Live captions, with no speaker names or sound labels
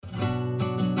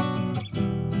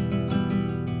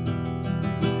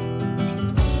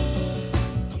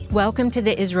Welcome to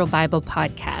the Israel Bible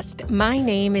Podcast. My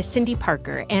name is Cindy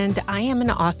Parker, and I am an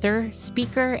author,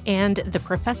 speaker, and the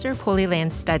professor of Holy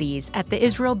Land Studies at the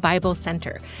Israel Bible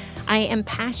Center. I am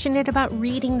passionate about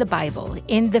reading the Bible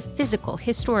in the physical,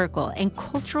 historical, and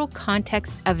cultural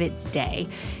context of its day.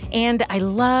 And I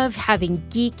love having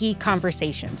geeky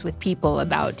conversations with people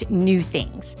about new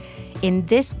things. In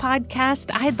this podcast,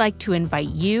 I'd like to invite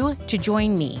you to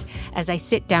join me as I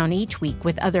sit down each week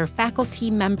with other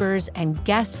faculty members and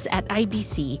guests at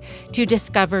IBC to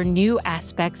discover new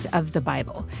aspects of the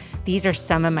Bible. These are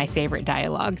some of my favorite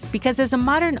dialogues because as a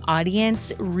modern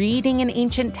audience reading an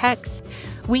ancient text,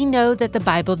 we know that the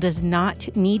Bible does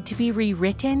not need to be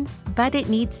rewritten, but it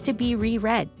needs to be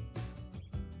reread.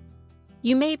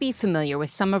 You may be familiar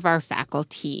with some of our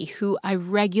faculty who I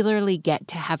regularly get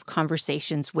to have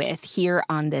conversations with here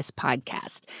on this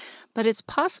podcast. But it's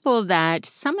possible that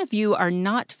some of you are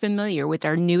not familiar with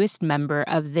our newest member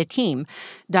of the team,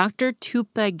 Dr.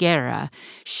 Tupa Gera.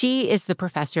 She is the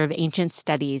professor of ancient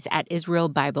studies at Israel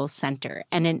Bible Center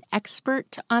and an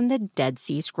expert on the Dead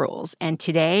Sea Scrolls. And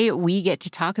today we get to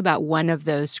talk about one of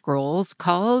those scrolls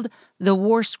called the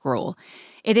War Scroll.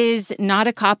 It is not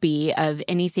a copy of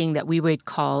anything that we would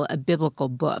call a biblical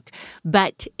book,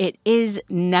 but it is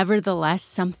nevertheless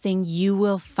something you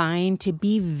will find to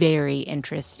be very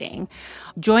interesting.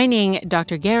 Joining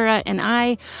Dr. Gera and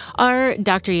I are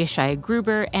Dr. Yeshaya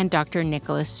Gruber and Dr.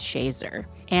 Nicholas Shazer.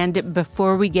 And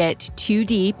before we get too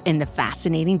deep in the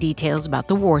fascinating details about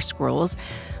the War Scrolls,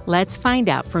 let's find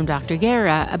out from Dr.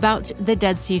 Gera about the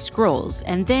Dead Sea Scrolls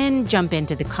and then jump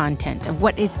into the content of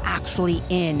what is actually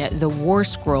in the War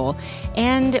Scroll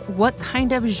and what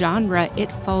kind of genre it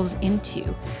falls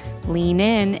into. Lean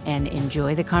in and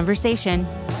enjoy the conversation.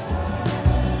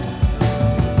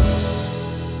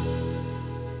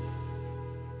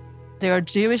 There are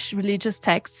Jewish religious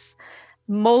texts.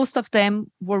 Most of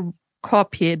them were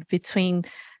copied between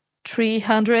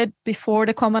 300 before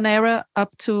the Common Era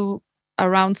up to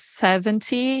around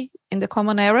 70 in the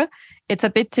Common Era. It's a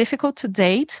bit difficult to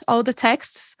date all the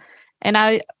texts.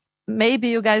 And maybe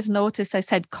you guys noticed I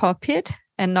said copied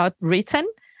and not written,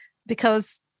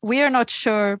 because we are not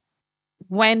sure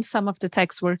when some of the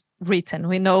texts were written.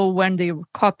 We know when they were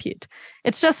copied.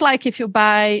 It's just like if you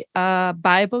buy a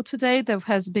Bible today that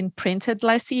has been printed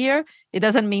last year, it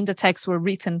doesn't mean the texts were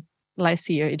written last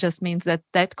year. It just means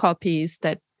that copy is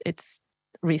that it's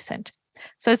recent.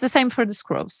 So it's the same for the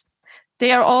scrolls.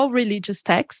 They are all religious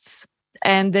texts,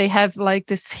 and they have like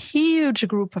this huge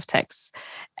group of texts.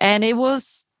 And it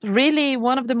was really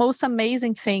one of the most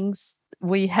amazing things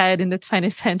we had in the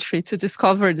 20th century to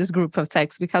discover this group of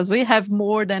texts, because we have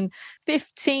more than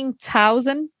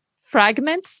 15,000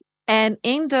 fragments. And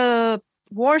in the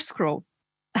War Scroll,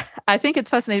 I think it's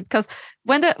fascinating because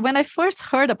when I first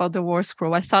heard about the War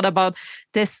Scroll, I thought about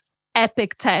this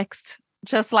epic text,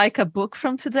 just like a book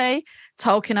from today,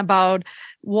 talking about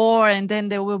war, and then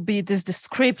there will be these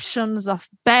descriptions of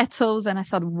battles. And I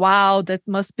thought, wow, that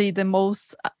must be the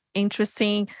most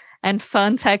interesting and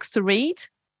fun text to read.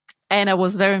 And I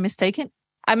was very mistaken.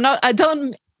 I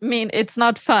don't mean it's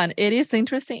not fun. It is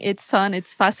interesting. It's fun.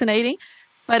 It's fascinating,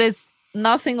 but it's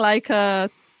nothing like a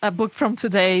book from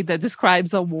today that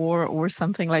describes a war or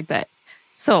something like that.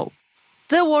 So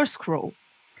the War Scroll,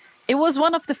 it was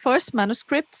one of the first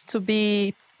manuscripts to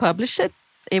be published.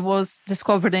 It was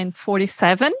discovered in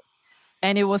 47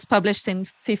 and it was published in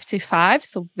 55.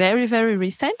 So very, very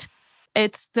recent.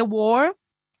 It's the war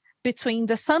between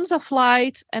the sons of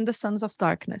light and the sons of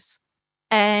darkness.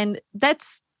 And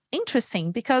that's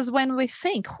interesting because when we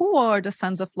think, who are the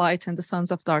sons of light and the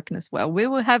sons of darkness? Well, we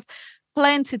will have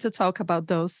plenty to talk about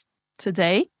those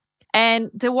today.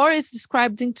 And the war is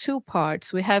described in two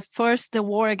parts. We have first the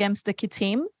war against the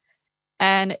Kittim,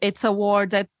 and it's a war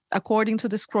that, according to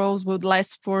the scrolls, would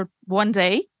last for one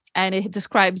day. And it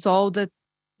describes all the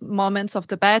moments of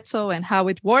the battle and how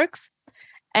it works.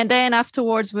 And then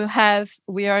afterwards,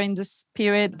 we are in this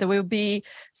period, there will be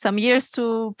some years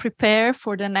to prepare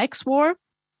for the next war.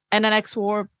 And the next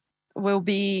war will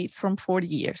be from 40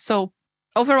 years. So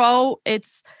overall,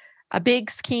 it's a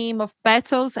big scheme of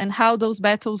battles and how those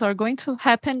battles are going to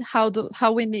happen, how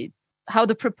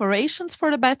the preparations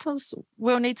for the battles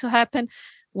will need to happen,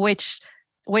 which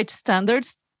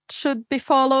standards should be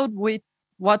followed,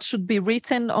 what should be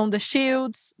written on the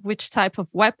shields, which type of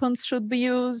weapons should be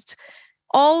used,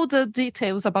 all the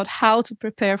details about how to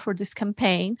prepare for this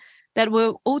campaign that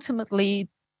will ultimately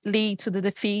lead to the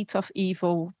defeat of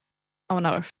evil on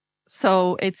earth.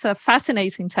 So it's a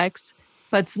fascinating text,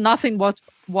 but it's nothing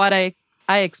what I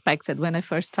expected when I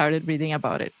first started reading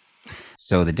about it.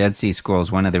 So the Dead Sea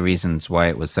Scrolls, one of the reasons why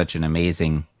it was such an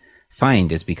amazing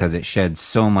find is because it sheds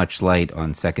so much light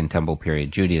on Second Temple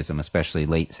period Judaism, especially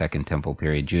late Second Temple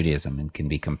period Judaism, and can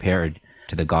be compared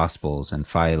to the Gospels and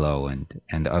Philo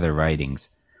and other writings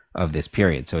of this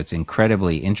period. So it's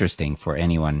incredibly interesting for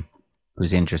anyone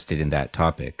who's interested in that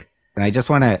topic. And I just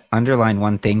want to underline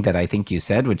one thing that I think you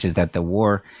said, which is that the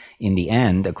war in the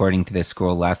end, according to this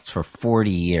scroll, lasts for 40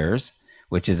 years,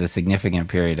 which is a significant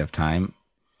period of time.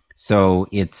 So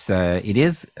it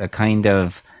is a kind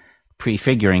of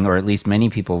prefiguring, or at least many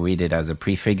people read it as a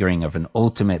prefiguring of an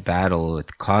ultimate battle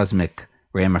with cosmic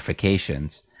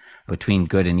ramifications between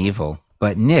good and evil.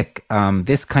 But Nick,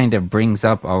 this kind of brings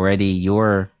up already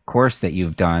your course that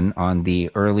you've done on the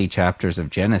early chapters of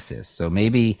Genesis. So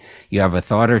maybe you have a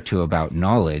thought or two about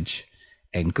knowledge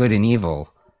and good and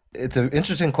evil. It's an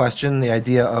interesting question, the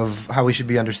idea of how we should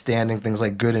be understanding things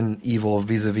like good and evil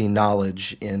vis-a-vis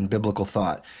knowledge in biblical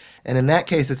thought. And in that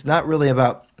case, it's not really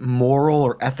about moral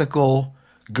or ethical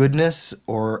goodness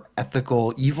or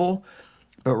ethical evil,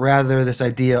 but rather this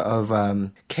idea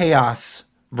of chaos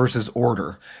versus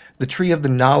order. The tree of the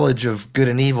knowledge of good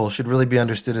and evil should really be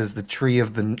understood as the tree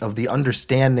of the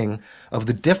understanding of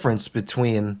the difference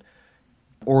between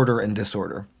order and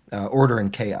disorder, order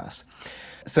and chaos.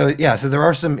 So there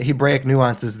are some Hebraic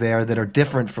nuances there that are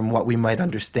different from what we might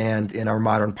understand in our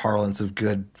modern parlance of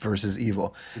good versus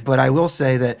evil. But I will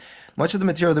say that much of the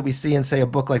material that we see in, say, a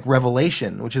book like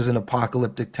Revelation, which is an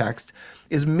apocalyptic text,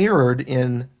 is mirrored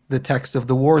in the text of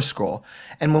the War Scroll.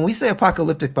 And when we say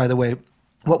apocalyptic, by the way,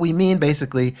 what we mean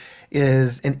basically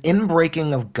is an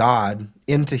inbreaking of God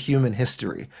into human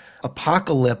history.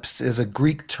 Apocalypse is a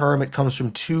Greek term. It comes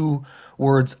from two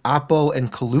words, apo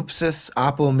and kalypsis.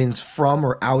 Apo means from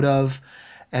or out of,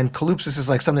 and kalypsis is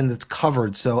like something that's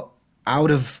covered. So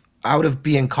out of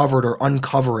being covered or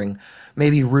uncovering,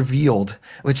 maybe revealed,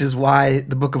 which is why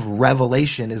the book of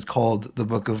Revelation is called the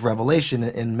book of Revelation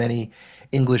in many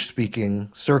English-speaking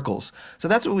circles. So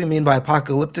that's what we mean by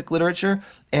apocalyptic literature.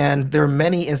 And there are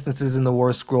many instances in the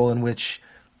War Scroll in which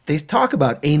they talk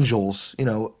about angels,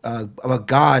 about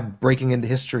God breaking into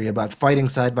history, about fighting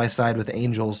side by side with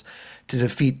angels to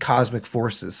defeat cosmic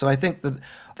forces. So I think that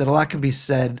a lot can be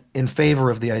said in favor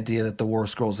of the idea that the War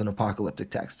Scroll is an apocalyptic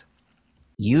text.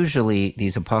 Usually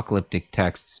these apocalyptic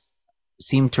texts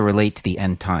seem to relate to the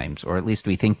end times, or at least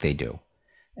we think they do.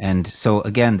 And so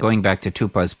again, going back to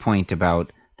Tupa's point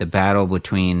about the battle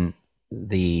between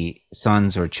the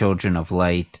sons or children of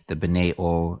light, the B'nai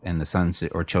Or, and the sons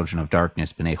or children of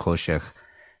darkness, B'nai Choshech,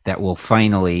 that will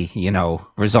finally,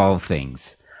 resolve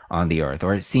things on the earth,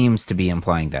 or it seems to be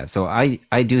implying that. So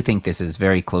I do think this is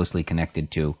very closely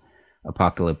connected to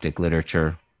apocalyptic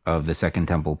literature of the Second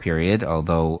Temple period,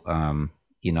 although,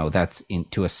 that's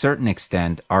to a certain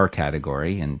extent our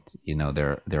category, and,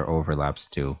 there are overlaps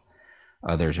to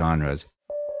other genres.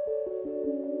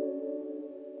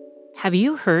 Have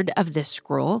you heard of this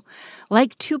scroll?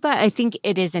 Like Tuba, I think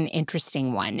it is an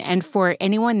interesting one. And for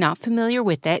anyone not familiar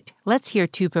with it, let's hear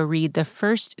Tuba read the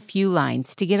first few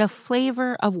lines to get a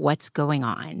flavor of what's going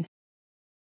on.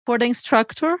 For the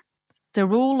instructor, the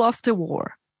rule of the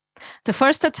war. The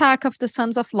first attack of the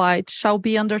sons of light shall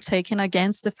be undertaken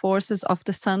against the forces of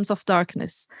the sons of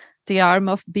darkness, the arm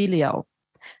of Belial,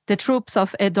 the troops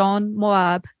of Edom,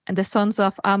 Moab, and the sons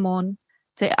of Ammon,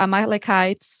 the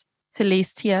Amalekites,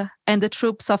 Philistia, and the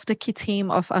troops of the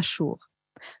Kittim of Ashur.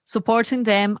 Supporting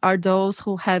them are those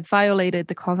who have violated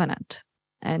the covenant.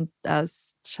 And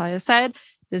as Shaya said,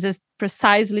 this is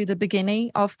precisely the beginning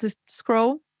of the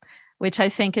scroll, which I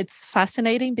think it's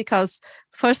fascinating because,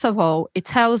 first of all, it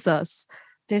tells us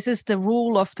this is the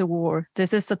rule of the war.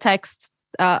 This is a text,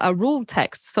 a rule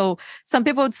text. So some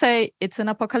people would say it's an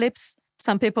apocalypse.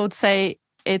 Some people would say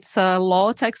it's a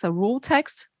law text, a rule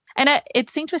text. And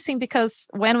it's interesting because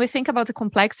when we think about the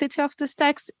complexity of this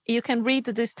text, you can read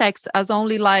this text as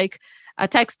only like a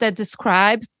text that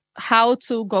describes how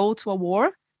to go to a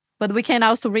war, but we can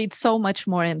also read so much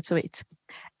more into it.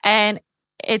 And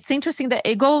it's interesting that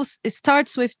it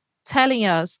starts with telling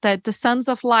us that the sons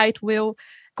of light will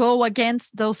go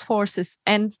against those forces.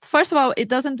 And first of all, it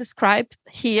doesn't describe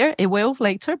here, it will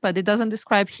later, but it doesn't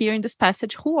describe here in this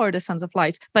passage who are the sons of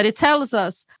light, but it tells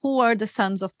us who are the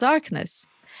sons of darkness.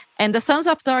 And the sons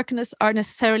of darkness are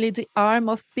necessarily the arm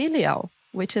of Belial,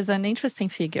 which is an interesting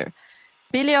figure.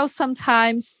 Belial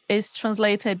sometimes is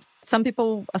translated, some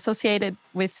people associate it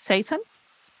with Satan,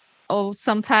 or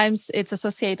sometimes it's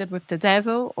associated with the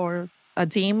devil or a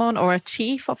demon or a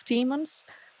chief of demons.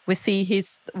 We see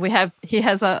he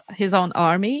has his own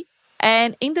army.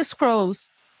 And in the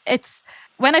scrolls, it's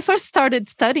when I first started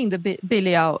studying the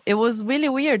Belial, it was really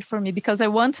weird for me because I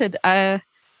wanted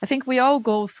I think we all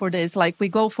go for this. Like we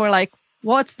go for like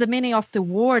what's the meaning of the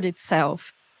word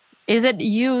itself? Is it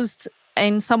used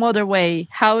in some other way?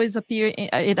 How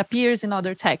it appears in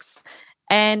other texts?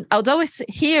 And although it's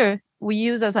here we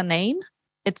use as a name,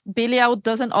 Belial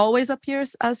doesn't always appear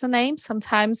as a name.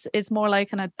 Sometimes it's more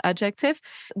like an adjective.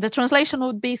 The translation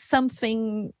would be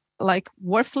something like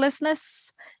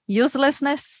worthlessness,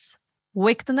 uselessness,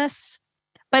 wickedness.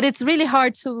 But it's really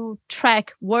hard to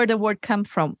track where the word come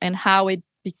from and how it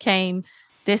became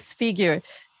this figure.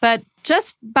 But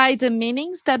just by the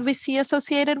meanings that we see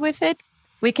associated with it,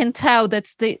 we can tell that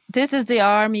this is the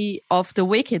army of the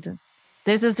wicked.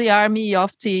 This is the army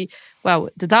of the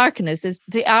darkness. It's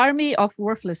the army of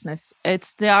worthlessness.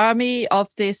 It's the army of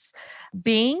this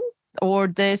being or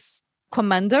this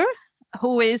commander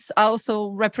who is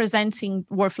also representing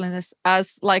worthlessness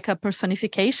as like a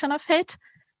personification of it.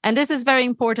 And this is very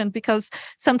important because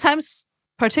sometimes,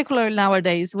 particularly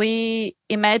nowadays, we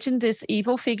imagine these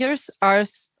evil figures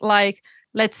as like,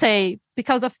 let's say,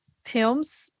 because of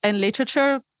films and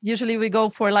literature, usually we go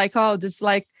for like, oh, this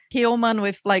like human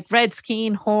with like red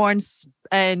skin, horns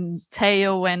and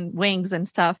tail and wings and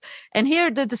stuff. And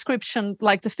here the description,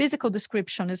 like the physical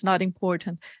description, is not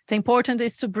important. The important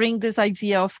is to bring this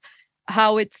idea of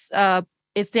how it's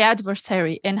the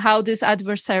adversary and how this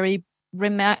adversary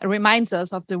reminds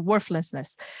us of the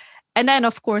worthlessness. And then,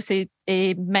 of course,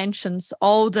 it mentions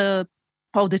all the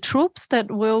troops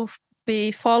that will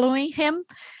be following him.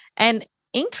 And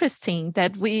interesting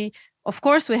that we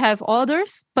have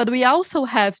others, but we also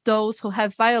have those who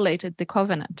have violated the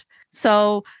covenant.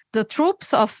 So the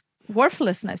troops of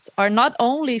worthlessness are not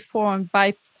only formed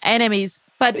by enemies,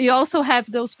 but we also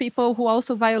have those people who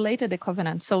also violated the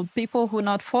covenant. So people who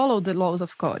not follow the laws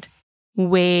of God.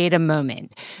 Wait a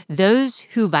moment. Those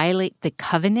who violate the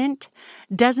covenant,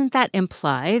 doesn't that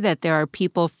imply that there are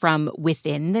people from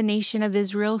within the nation of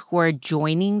Israel who are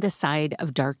joining the side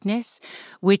of darkness,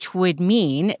 which would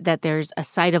mean that there's a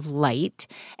side of light,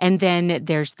 and then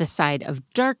there's the side of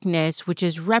darkness, which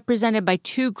is represented by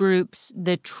two groups,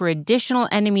 the traditional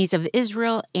enemies of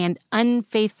Israel and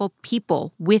unfaithful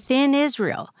people within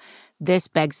Israel? This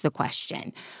begs the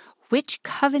question, which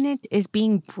covenant is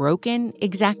being broken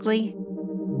exactly?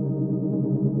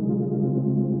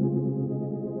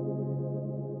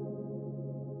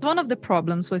 One of the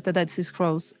problems with the Dead Sea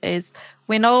Scrolls is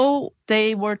we know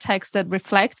they were texts that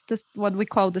reflect what we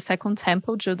call the Second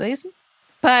Temple Judaism,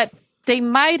 but they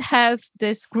might have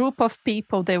this group of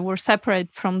people that were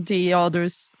separate from the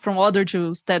others, from other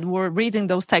Jews that were reading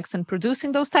those texts and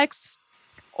producing those texts,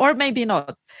 or maybe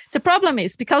not. The problem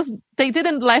is because they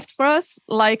didn't left for us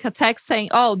like a text saying,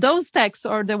 oh, those texts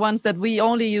are the ones that we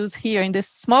only use here in this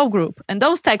small group. And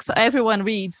those texts everyone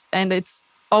reads and it's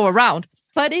all around.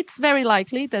 But it's very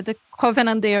likely that the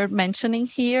covenant they are mentioning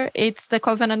here, it's the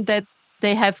covenant that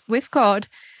they have with God.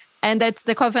 And that's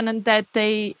the covenant that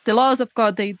the laws of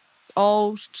God, they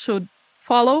all should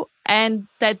follow, and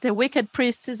that the wicked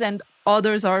priests and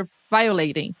others are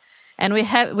violating. And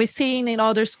we've seen in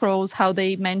other scrolls how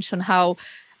they mention how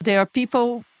there are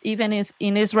people even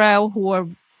in Israel who are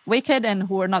wicked and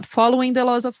who are not following the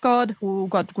laws of God, who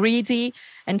got greedy.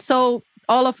 And so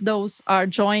all of those are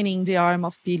joining the arm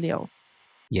of Belial.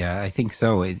 Yeah, I think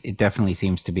so. It definitely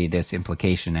seems to be this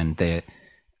implication. And the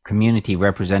community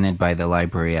represented by the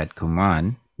library at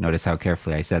Qumran, notice how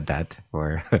carefully I said that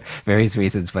for various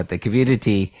reasons, but the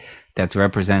community that's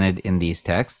represented in these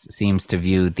texts seems to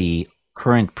view the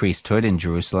current priesthood in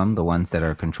Jerusalem, the ones that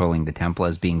are controlling the temple,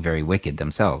 as being very wicked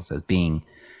themselves, as being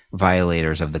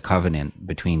violators of the covenant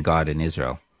between God and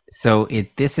Israel. So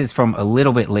this is from a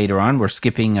little bit later on. We're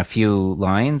skipping a few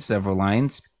lines, several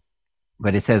lines,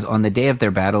 but it says, on the day of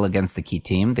their battle against the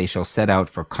Kittim, they shall set out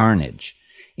for carnage.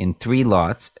 In 3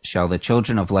 lots shall the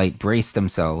children of light brace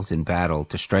themselves in battle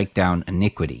to strike down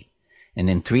iniquity. And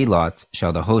in 3 lots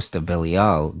shall the host of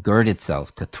Belial gird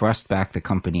itself to thrust back the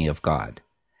company of God.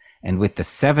 And with the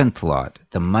 7th lot,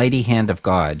 the mighty hand of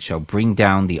God shall bring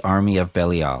down the army of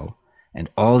Belial, and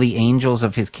all the angels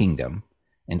of his kingdom,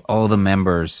 and all the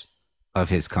members of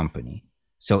his company.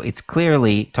 So it's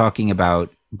clearly talking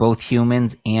about both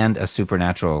humans and a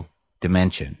supernatural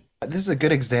dimension. This is a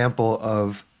good example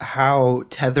of how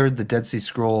tethered the Dead Sea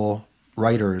Scroll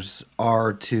writers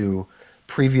are to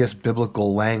previous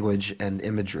biblical language and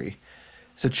imagery.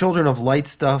 So children of light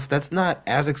stuff, that's not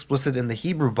as explicit in the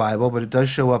Hebrew Bible, but it does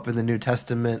show up in the New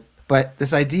Testament. But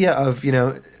this idea of,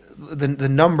 the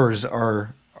numbers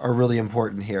are really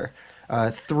important here.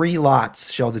 3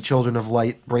 lots shall the children of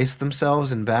light brace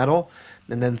themselves in battle,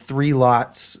 and then 3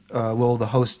 lots will the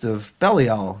host of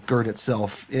Belial gird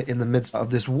itself in the midst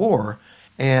of this war.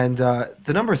 And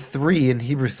the number 3 in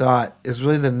Hebrew thought is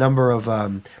really the number of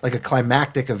like a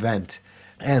climactic event.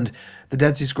 And the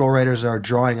Dead Sea Scroll writers are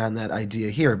drawing on that idea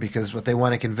here because what they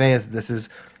want to convey is this is,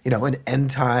 an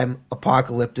end-time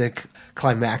apocalyptic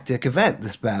climactic event,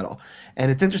 this battle.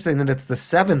 And it's interesting that it's the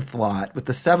seventh lot. With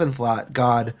the seventh lot,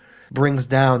 God brings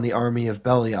down the army of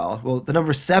Belial. Well, the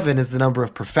number 7 is the number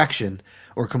of perfection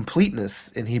or completeness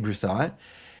in Hebrew thought.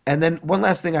 And then one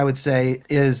last thing I would say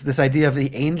is this idea of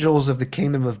the angels of the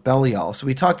kingdom of Belial. So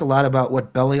we talked a lot about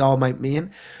what Belial might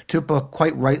mean. Tupa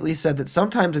quite rightly said that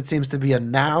sometimes it seems to be a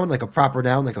noun, like a proper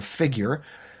noun, like a figure,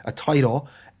 a title.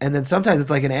 And then sometimes it's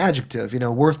like an adjective,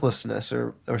 worthlessness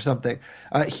or something.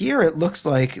 Here it looks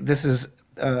like this is,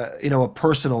 a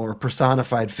personal or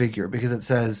personified figure because it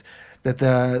says that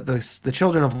the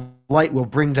children of light will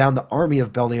bring down the army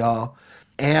of Belial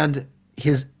and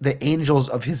the angels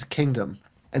of his kingdom.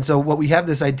 And so what we have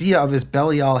this idea of is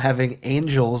Belial having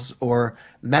angels or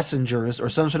messengers or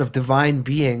some sort of divine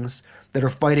beings that are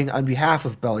fighting on behalf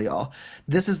of Belial.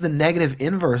 This is the negative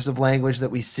inverse of language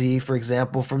that we see, for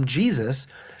example, from Jesus,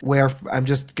 where I'm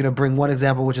just going to bring one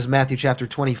example, which is Matthew chapter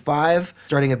 25,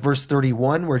 starting at verse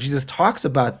 31, where Jesus talks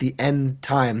about the end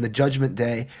time, the judgment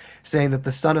day, saying that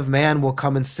the Son of Man will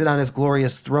come and sit on his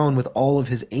glorious throne with all of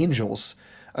his angels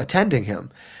attending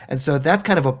him. And so that's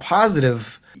kind of a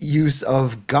positive use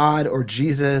of God or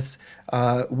Jesus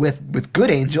with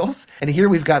good angels. And here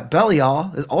we've got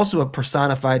Belial, also a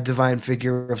personified divine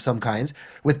figure of some kinds,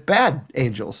 with bad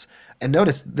angels. And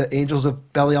notice the angels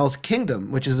of Belial's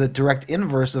kingdom, which is a direct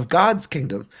inverse of God's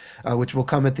kingdom, which will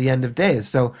come at the end of days.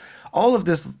 So all of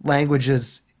this language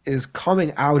is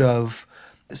coming out of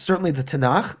certainly the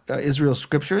Tanakh, Israel's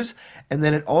scriptures, and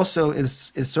then it also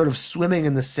is sort of swimming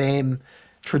in the same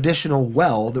traditional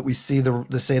well that we see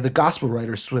the gospel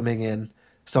writers swimming in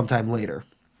sometime later.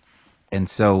 And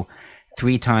so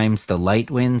 3 times the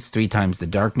light wins, 3 times the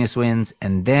darkness wins,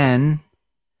 and then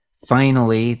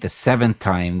finally the 7th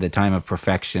time, the time of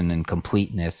perfection and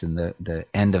completeness and the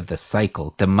end of the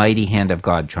cycle, the mighty hand of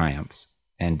God triumphs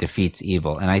and defeats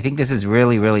evil. And I think this is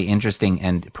really, really interesting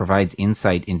and provides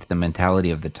insight into the mentality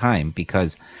of the time,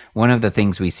 because one of the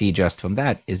things we see just from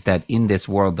that is that in this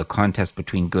world, the contest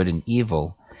between good and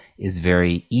evil is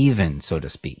very even, so to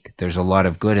speak. There's a lot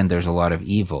of good and there's a lot of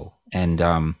evil.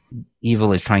 And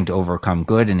evil is trying to overcome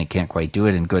good and it can't quite do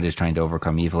it. And good is trying to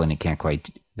overcome evil and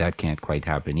that can't quite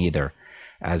happen either,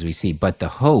 as we see. But the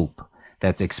hope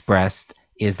that's expressed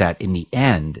is that in the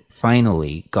end,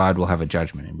 finally, God will have a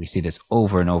judgment. And we see this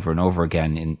over and over and over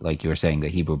again in, like you were saying, the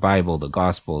Hebrew Bible, the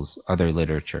Gospels, other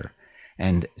literature.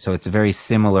 And so it's a very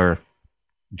similar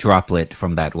droplet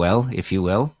from that well, if you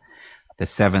will. The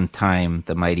 7th time,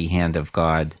 the mighty hand of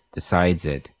God decides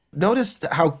it. Notice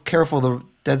how careful the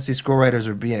Dead Sea Scroll writers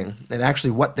are being and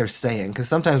actually what they're saying, because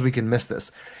sometimes we can miss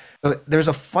this. But there's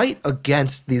a fight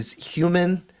against these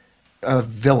human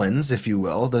villains, if you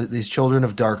will, these children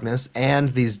of darkness, and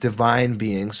these divine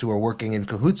beings who are working in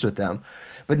cahoots with them.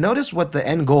 But notice what the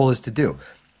end goal is to do.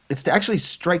 It's to actually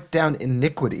strike down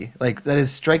iniquity, that is,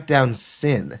 strike down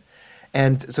sin.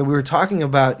 And so we were talking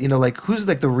about, who's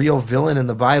the real villain in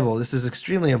the Bible. This is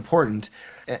extremely important.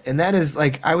 And that is,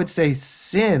 I would say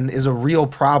sin is a real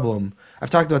problem. I've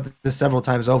talked about this several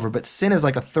times over, but sin is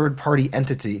like a third-party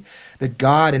entity that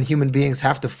God and human beings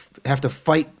have to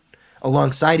fight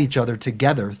alongside each other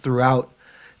together throughout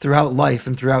life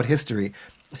and throughout history.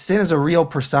 Sin is a real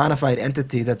personified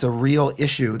entity that's a real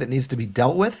issue that needs to be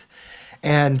dealt with.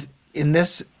 And in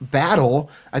this battle,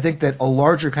 I think that a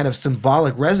larger kind of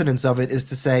symbolic resonance of it is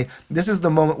to say, this is the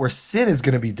moment where sin is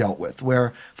going to be dealt with,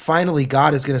 where finally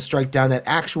God is going to strike down that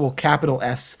actual capital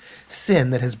S sin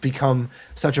that has become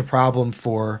such a problem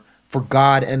for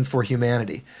God and for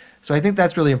humanity. So I think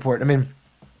that's really important. I mean,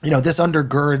 this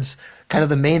undergirds kind of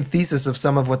the main thesis of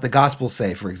some of what the Gospels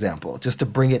say, for example, just to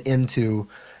bring it into,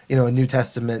 a New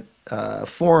Testament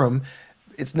forum.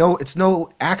 It's no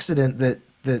accident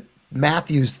that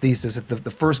Matthew's thesis at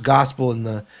the first gospel in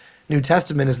the New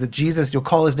Testament is that Jesus, you'll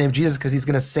call his name Jesus because he's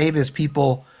going to save his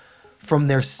people from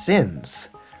their sins.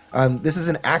 This is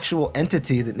an actual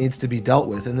entity that needs to be dealt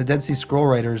with. And the Dead Sea Scroll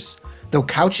writers, though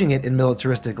couching it in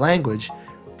militaristic language,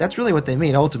 that's really what they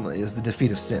mean ultimately, is the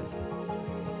defeat of sin.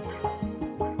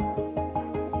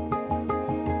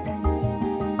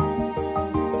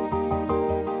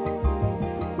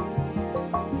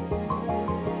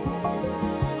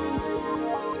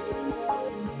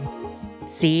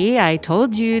 See, I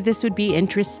told you this would be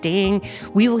interesting.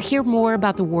 We will hear more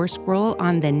about the War Scroll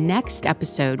on the next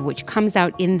episode, which comes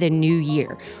out in the new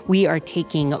year. We are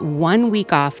taking 1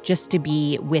 week off just to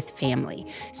be with family.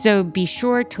 So be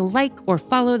sure to like or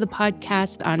follow the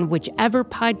podcast on whichever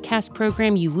podcast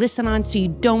program you listen on so you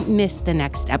don't miss the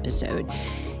next episode.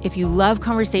 If you love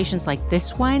conversations like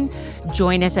this one,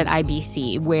 join us at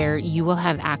IBC, where you will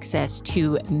have access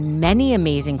to many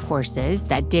amazing courses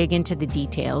that dig into the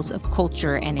details of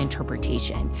culture and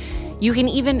interpretation. You can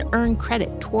even earn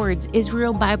credit towards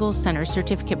Israel Bible Center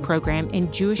Certificate Program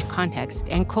in Jewish Context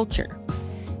and Culture.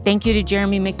 Thank you to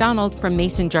Jeremy McDonald from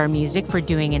Mason Jar Music for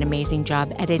doing an amazing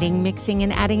job editing, mixing,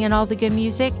 and adding in all the good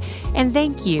music. And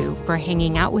thank you for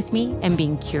hanging out with me and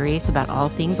being curious about all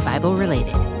things Bible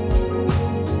related.